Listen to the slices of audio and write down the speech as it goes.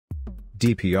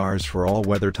DPRs for all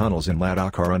weather tunnels in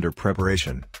Ladakh are under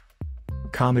preparation.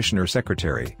 Commissioner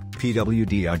Secretary,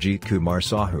 PWD Ajeet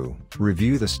Sahu,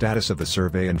 review the status of the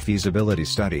survey and feasibility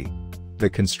study. The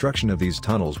construction of these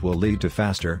tunnels will lead to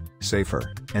faster,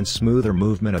 safer, and smoother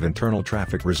movement of internal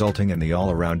traffic, resulting in the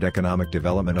all-around economic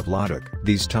development of Ladakh.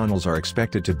 These tunnels are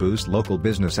expected to boost local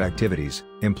business activities,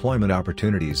 employment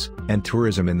opportunities, and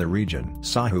tourism in the region.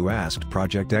 Sahu asked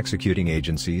project executing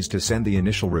agencies to send the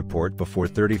initial report before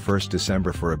 31st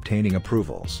December for obtaining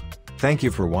approvals. Thank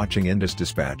you for watching Indus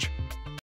Dispatch.